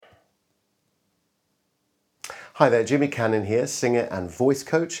Hi there, Jimmy Cannon here, singer and voice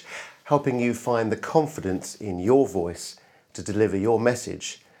coach, helping you find the confidence in your voice to deliver your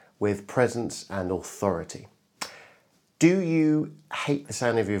message with presence and authority. Do you hate the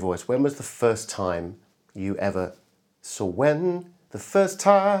sound of your voice? When was the first time you ever saw? When the first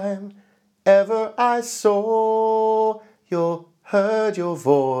time ever I heard your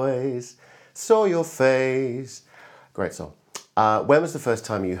voice, saw your face. Great song. When was the first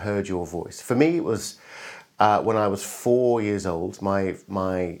time you heard your voice? For me, it was when I was 4 years old. My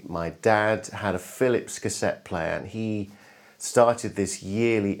dad had a Philips cassette player, and he started this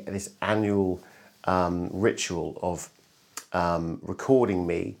annual ritual of recording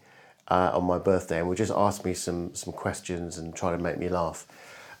me on my birthday, and would just ask me some questions and try to make me laugh.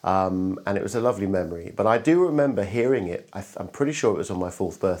 And it was a lovely memory. But I do remember hearing it. I'm pretty sure it was on my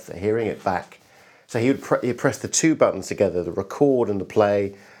 4th birthday. Hearing it back. So he'd press the two buttons together, the record and the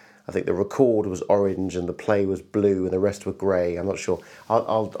play. I think the record was orange and the play was blue and the rest were grey. I'm not sure.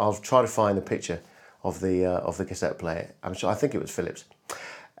 I'll try to find a picture of the cassette player. I think it was Philips.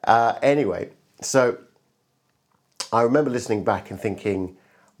 Anyway, so I remember listening back and thinking,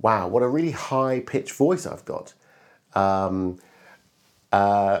 wow, what a really high-pitched voice I've got. Ho,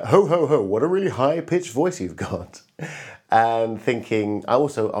 ho, ho, what a really high-pitched voice you've got. And thinking, I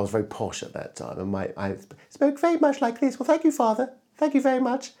was very posh at that time, and I spoke very much like this. Well, thank you, Father. Thank you very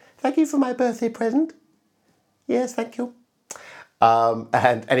much. Thank you for my birthday present. Yes, thank you.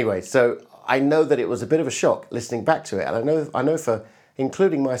 And anyway, so I know that it was a bit of a shock listening back to it, and I know for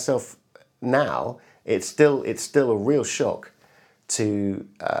including myself now, it's still a real shock to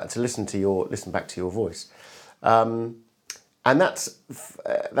listen back to your voice, and that's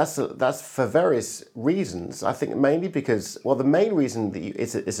for various reasons. I think mainly because, well, the main reason that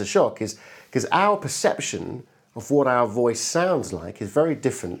it's a shock is because our perception of what our voice sounds like is very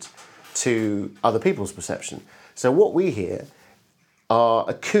different to other people's perception. So what we hear are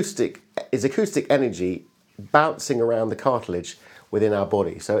acoustic energy bouncing around the cartilage within our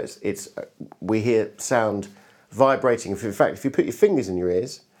body. So we hear sound vibrating. In fact, if you put your fingers in your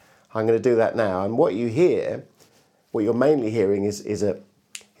ears, I'm going to do that now, and what you're mainly hearing is a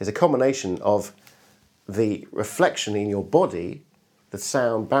combination of the reflection in your body, the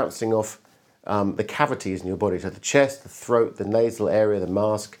sound bouncing off the cavities in your body, so the chest, the throat, the nasal area, the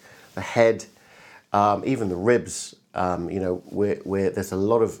mask, the head, even the ribs. Where there's a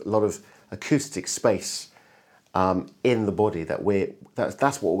lot of acoustic space in the body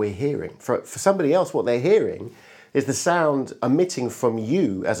that's what we're hearing. For somebody else, what they're hearing is the sound emitting from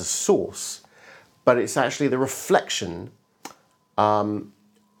you as a source, but it's actually the reflection in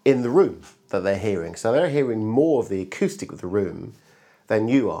the room that they're hearing. So they're hearing more of the acoustic of the room than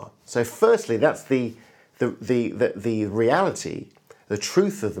you are. So firstly, that's the reality, the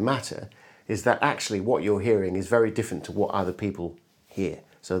truth of the matter is that actually what you're hearing is very different to what other people hear.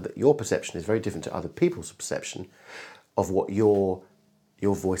 So that your perception is very different to other people's perception of what your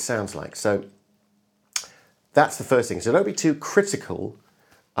voice sounds like. So that's the first thing. So don't be too critical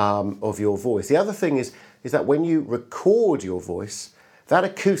of your voice. The other thing is that when you record your voice, that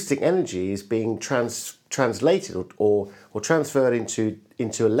acoustic energy is being translated or transferred into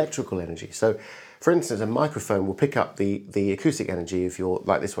electrical energy. So, for instance, a microphone will pick up the acoustic energy if you're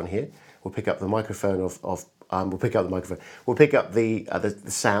like this one here. We'll pick up the microphone we'll pick up the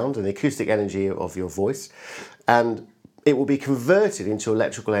sound and the acoustic energy of your voice, and it will be converted into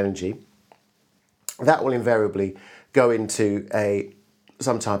electrical energy. That will invariably go into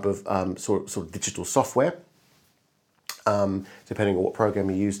some type of sort of digital software, depending on what program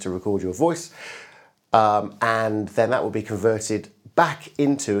you use to record your voice, and then that will be converted back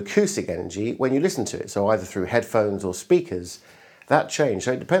into acoustic energy when you listen to it. So either through headphones or speakers. That change.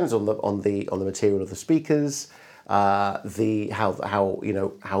 So it depends on the material of the speakers, how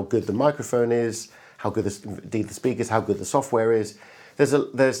good the microphone is, how good the speakers, how good the software is. There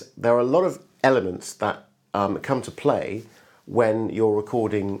are a lot of elements that come to play when you're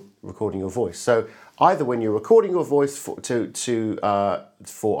recording your voice. So either when you're recording your voice for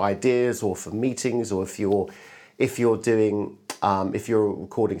ideas or for meetings, or if you're recording,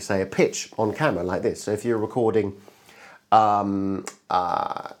 say, a pitch on camera like this. So if you're recording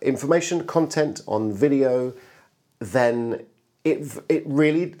information content on video, then it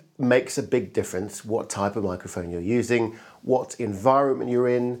really makes a big difference what type of microphone you're using, what environment you're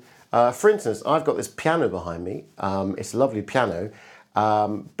in. For instance, I've got this piano behind me. It's a lovely piano,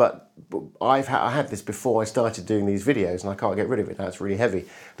 but I had this before I started doing these videos, and I can't get rid of it now. It's really heavy.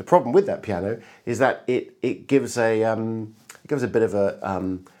 The problem with that piano is that it gives a bit of a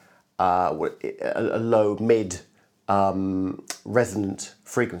low mid resonant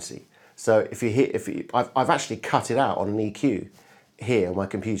frequency. So if you hit, I've actually cut it out on an EQ here on my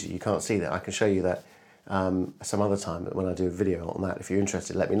computer. You can't see that. I can show you that some other time when I do a video on that. If you're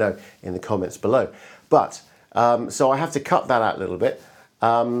interested, let me know in the comments below. But so I have to cut that out a little bit.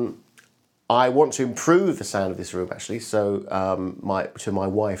 I want to improve the sound of this room actually. So to my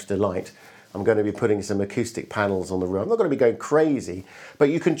wife's delight, I'm going to be putting some acoustic panels on the room. I'm not going to be going crazy, but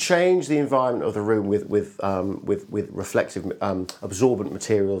you can change the environment of the room with reflective, absorbent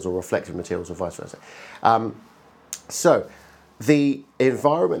materials or reflective materials, or vice versa. So the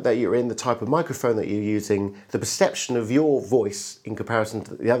environment that you're in, the type of microphone that you're using, the perception of your voice in comparison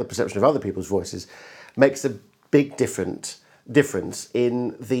to the other perception of other people's voices makes a big difference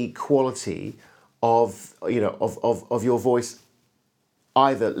in the quality of your voice,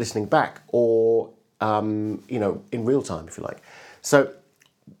 either listening back or in real time, if you like. So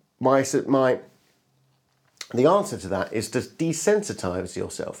the answer to that is to desensitize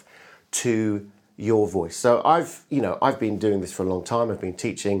yourself to your voice. So I've been doing this for a long time. I've been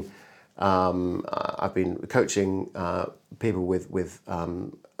teaching, I've been coaching people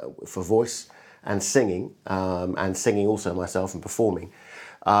for voice and singing also myself and performing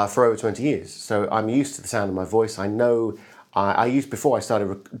for over 20 years. So I'm used to the sound of my voice. I know before I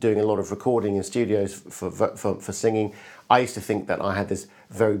started doing a lot of recording in studios for singing, I used to think that I had this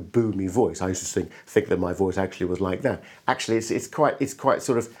very boomy voice. I used to think that my voice actually was like that. Actually, it's quite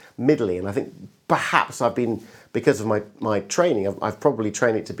sort of middly, and I think perhaps I've been, because of my training, I've probably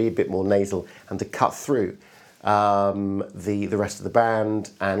trained it to be a bit more nasal and to cut through the rest of the band,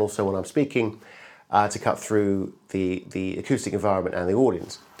 and also when I'm speaking, to cut through the acoustic environment and the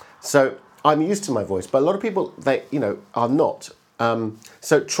audience. So I'm used to my voice, but a lot of people, are not.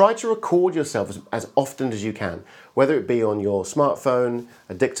 So try to record yourself as often as you can, whether it be on your smartphone,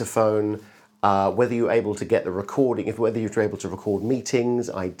 a dictaphone, whether you're able to get the recording, whether you're able to record meetings,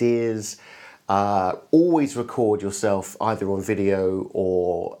 ideas. Always record yourself either on video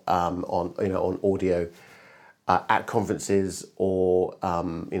or on audio at conferences or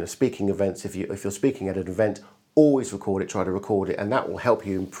speaking events. If you're speaking at an event, always record it. Try to record it, and that will help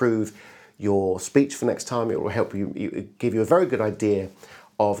you improve your speech for next time. It will help you give you a very good idea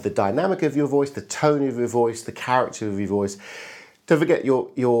of the dynamic of your voice, the tone of your voice, the character of your voice. Don't forget,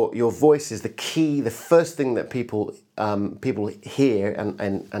 your voice is the key, the first thing that people hear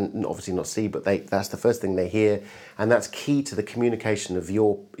and obviously not see, but that's the first thing they hear, and that's key to the communication of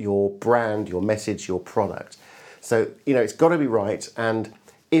your brand, your message, your product. So it's got to be right. And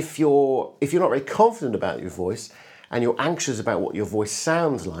if you're not very confident about your voice and you're anxious about what your voice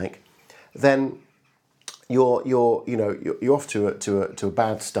sounds like, then you're off to a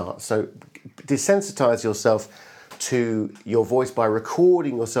bad start. So desensitize yourself to your voice by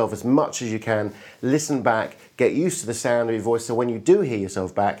recording yourself as much as you can. Listen back, get used to the sound of your voice, so when you do hear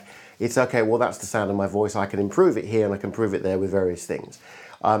yourself back, it's okay, well, that's the sound of my voice. I can improve it here and I can improve it there with various things.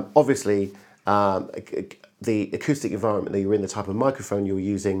 Obviously, the acoustic environment that you're in, the type of microphone you're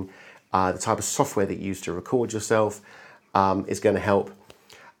using, the type of software that you use to record yourself is going to help.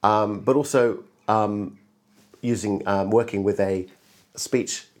 But also working with a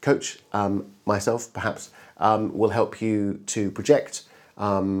speech coach, myself perhaps, will help you to project,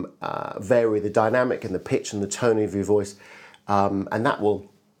 vary the dynamic and the pitch and the tone of your voice, and that will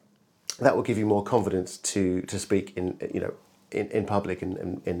give you more confidence to speak in public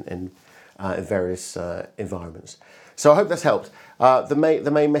and in various environments. So I hope that's helped. The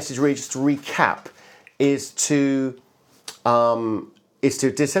main message, really, just to recap, is to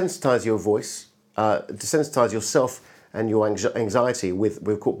desensitize your voice, desensitize yourself and your anxiety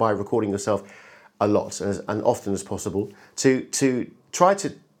by recording yourself a lot and often as possible. To try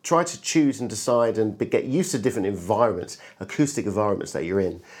to choose and decide and get used to different environments, acoustic environments that you're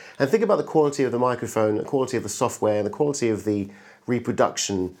in, and think about the quality of the microphone, the quality of the software, and the quality of the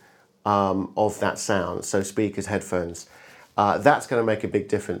reproduction of that sound. So speakers, headphones. That's going to make a big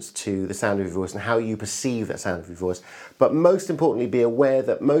difference to the sound of your voice and how you perceive that sound of your voice. But most importantly, be aware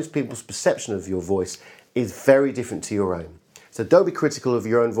that most people's perception of your voice is very different to your own. So don't be critical of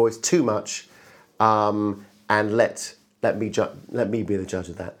your own voice too much, and let me be the judge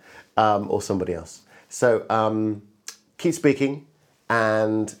of that, or somebody else. So keep speaking,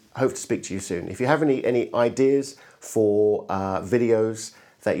 and hope to speak to you soon. If you have any ideas for videos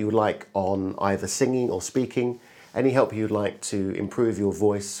that you would like on either singing or speaking, any help you'd like to improve your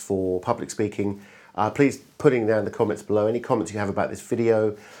voice for public speaking, please put it down in the comments below. Any comments you have about this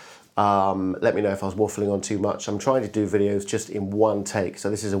video, let me know if I was waffling on too much. I'm trying to do videos just in one take. So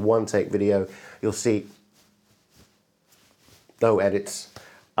this is a one-take video. You'll see no edits.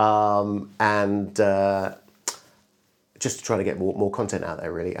 And just to try to get more content out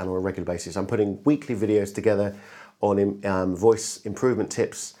there, really, and on a regular basis. I'm putting weekly videos together on voice improvement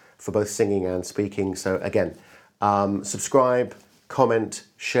tips for both singing and speaking. So again, subscribe, comment,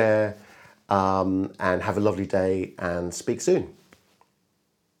 share, and have a lovely day, and speak soon.